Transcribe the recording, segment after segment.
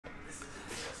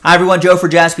Hi everyone, Joe for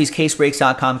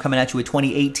JaspysCaseBreaks.com coming at you with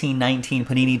 2018-19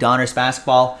 Panini Donruss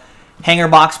Basketball Hanger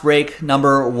Box Break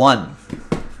number 1.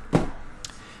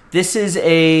 This is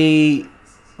this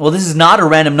is not a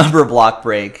random number block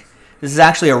break. This is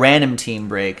actually a random team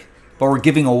break, but we're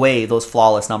giving away those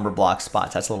flawless number block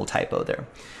spots. That's a little typo there.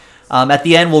 At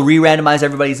the end, we'll re-randomize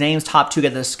everybody's names. Top 2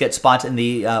 get spots in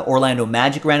the Orlando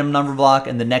Magic random number block,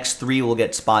 and the next 3 will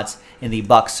get spots in the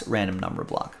Bucks random number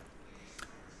block.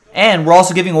 And we're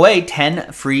also giving away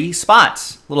 10 free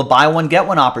spots. A little buy one, get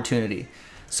one opportunity.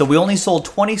 So we only sold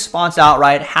 20 spots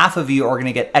outright. Half of you are going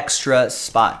to get extra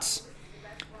spots.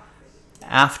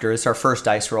 It's our first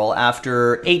dice roll,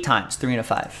 after 8 times, 3 and a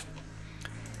 5.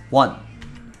 1,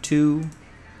 2,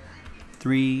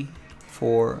 3,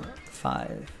 4,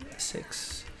 5,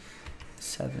 6,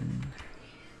 7,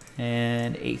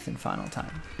 and 8th and final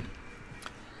time.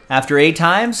 After 8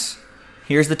 times,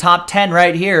 here's the top 10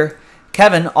 right here.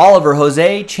 Kevin, Oliver,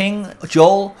 Jose, Ching,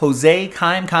 Joel, Jose,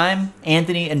 Kime,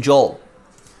 Anthony, and Joel.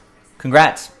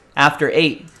 Congrats. After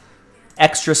 8,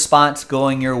 extra spots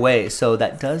going your way. So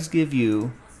that does give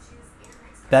you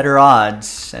better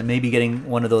odds and maybe getting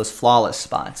one of those flawless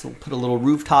spots. We'll put a little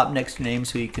rooftop next to your name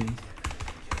so you can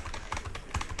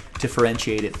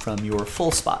differentiate it from your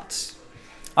full spots.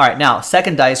 All right, now,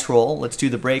 second dice roll. Let's do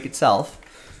the break itself.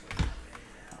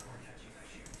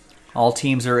 All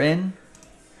teams are in.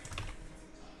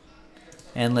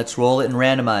 And let's roll it and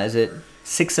randomize it.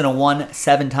 6 and a 1,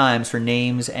 7 times for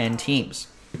names and teams.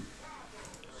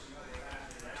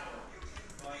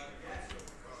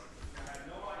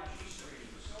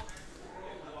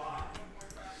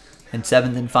 And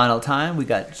 7th and final time, we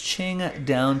got Ching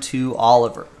down to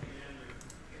Oliver.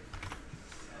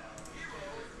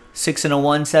 6 and a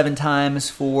 1, 7 times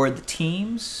for the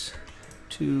teams.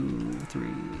 2, 3,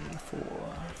 4,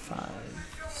 5,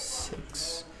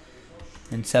 6.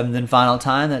 And 7th and final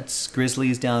time, that's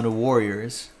Grizzlies down to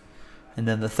Warriors. And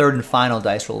then the 3rd and final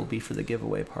dice roll will be for the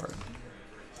giveaway part.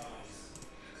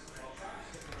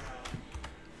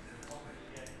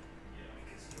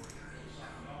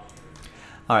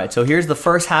 All right, so here's the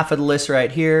first half of the list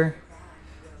right here.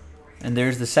 And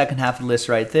there's the second half of the list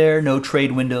right there. No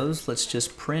trade windows. Let's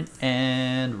just print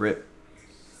and rip.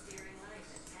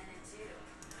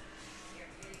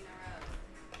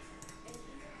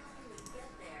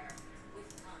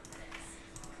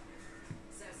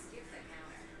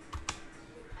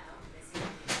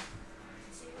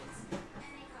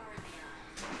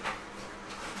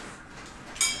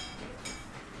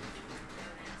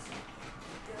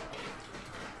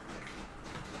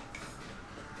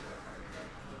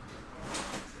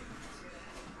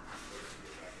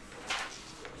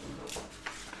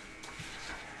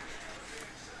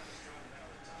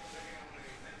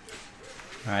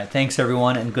 All right, thanks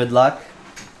everyone and good luck.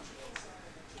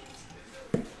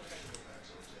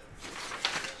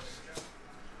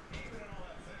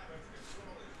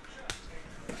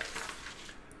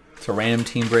 It's a random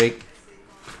team break.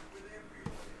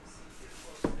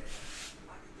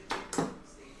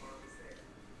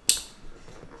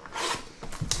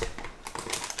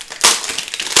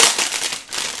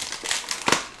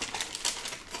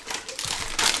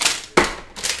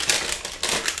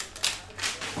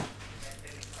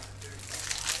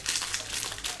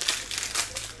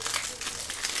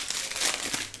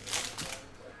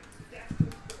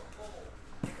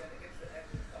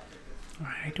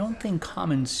 I don't think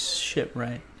commons ship,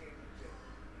 right?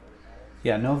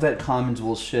 Yeah, no vet commons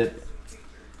will ship.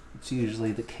 It's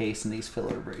usually the case in these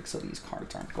filler breaks, so these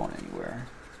cards aren't going anywhere.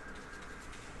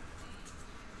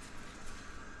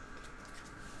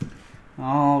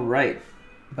 All right.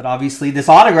 But obviously this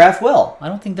autograph will. I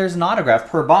don't think there's an autograph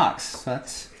per box. So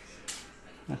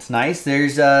that's nice.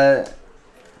 There's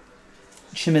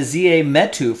Chimezie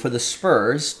Metu for the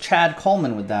Spurs. Chad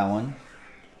Coleman with that one.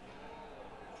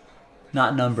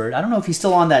 Not numbered. I don't know if he's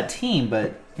still on that team,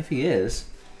 but if he is,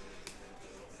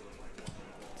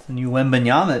 it's the new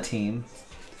Wembanyama team,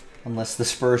 unless the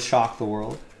Spurs shock the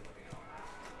world.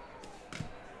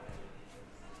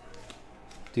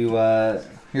 Here's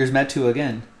Metu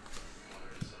again.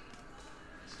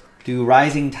 Do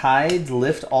rising tides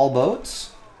lift all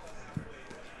boats?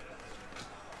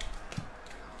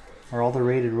 Are all the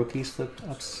rated rookies flipped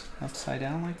upside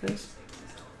down like this?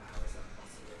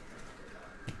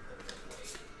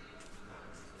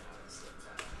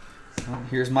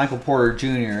 Here's Michael Porter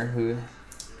Jr., who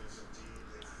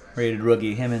rated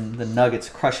rookie. Him and the Nuggets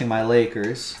crushing my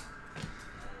Lakers.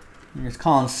 Here's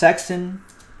Colin Sexton,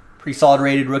 pretty solid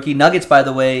rated rookie. Nuggets, by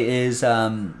the way, is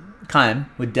Kime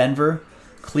with Denver.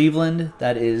 Cleveland,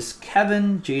 that is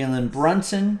Kevin. Jalen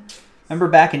Brunson. Remember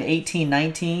back in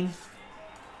 18-19?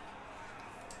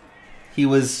 he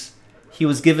was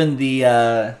given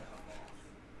the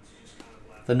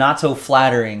not so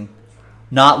flattering,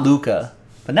 not Luka,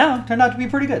 but now it turned out to be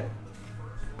pretty good.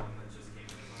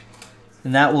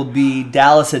 And that will be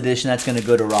Dallas edition. That's going to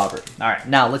go to Robert. All right,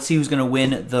 now let's see who's going to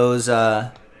win those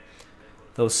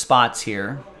spots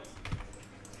here.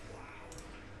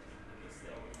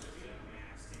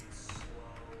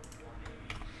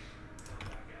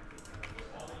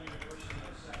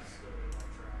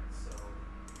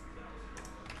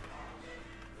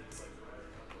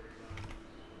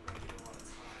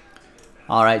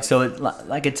 All right, so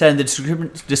like it said in the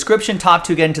description, top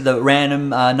 2 get into the random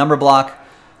number block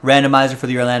randomizer for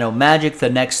the Orlando Magic. The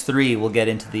next 3 will get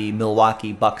into the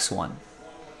Milwaukee Bucks one.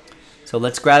 So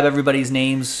let's grab everybody's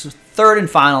names, 3rd and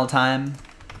final time,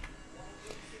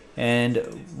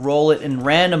 and roll it and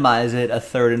randomize it a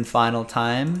 3rd and final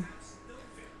time.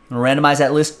 And randomize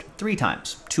that list 3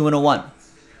 times, 2 and a 1.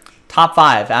 Top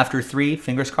 5 after 3.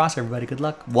 Fingers crossed, everybody. Good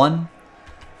luck. 1,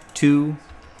 2,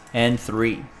 and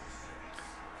 3.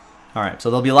 All right, so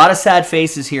there'll be a lot of sad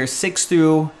faces here. 6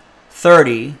 through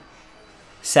 30,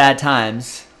 sad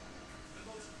times.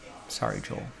 Sorry,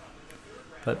 Joel.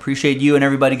 But appreciate you and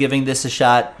everybody giving this a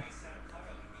shot.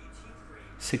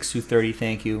 6 through 30,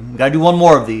 thank you. We got to do one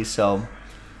more of these, so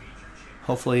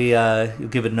hopefully you'll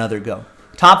give it another go.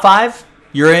 Top 5,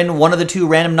 you're in one of the 2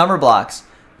 random number blocks.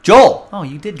 Joel, oh,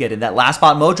 you did get in. That last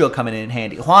spot mojo coming in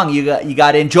handy. Huang, you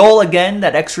got in. Joel again,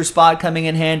 that extra spot coming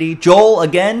in handy. Joel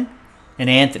again, and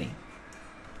Anthony.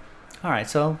 All right,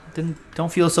 so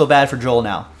don't feel so bad for Joel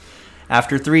now.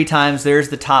 After 3 times, there's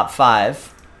the top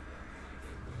 5.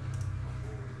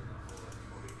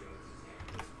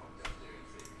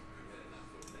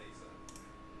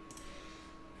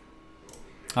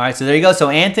 All right, so there you go. So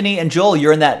Anthony and Joel,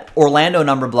 you're in that Orlando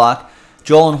number block.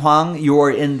 Joel and Huang, you're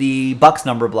in the Bucks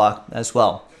number block as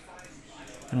well.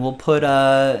 And we'll put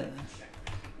Don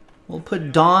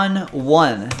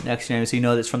 1 next to him so you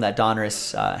know that's from that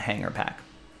Donruss hanger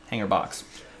box.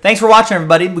 Thanks for watching,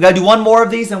 everybody. We got to do one more of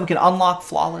these, then we can unlock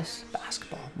flawless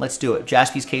basketball. Let's do it.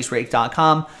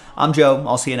 JaspysCaseBreak.com. I'm Joe.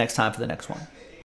 I'll see you next time for the next one.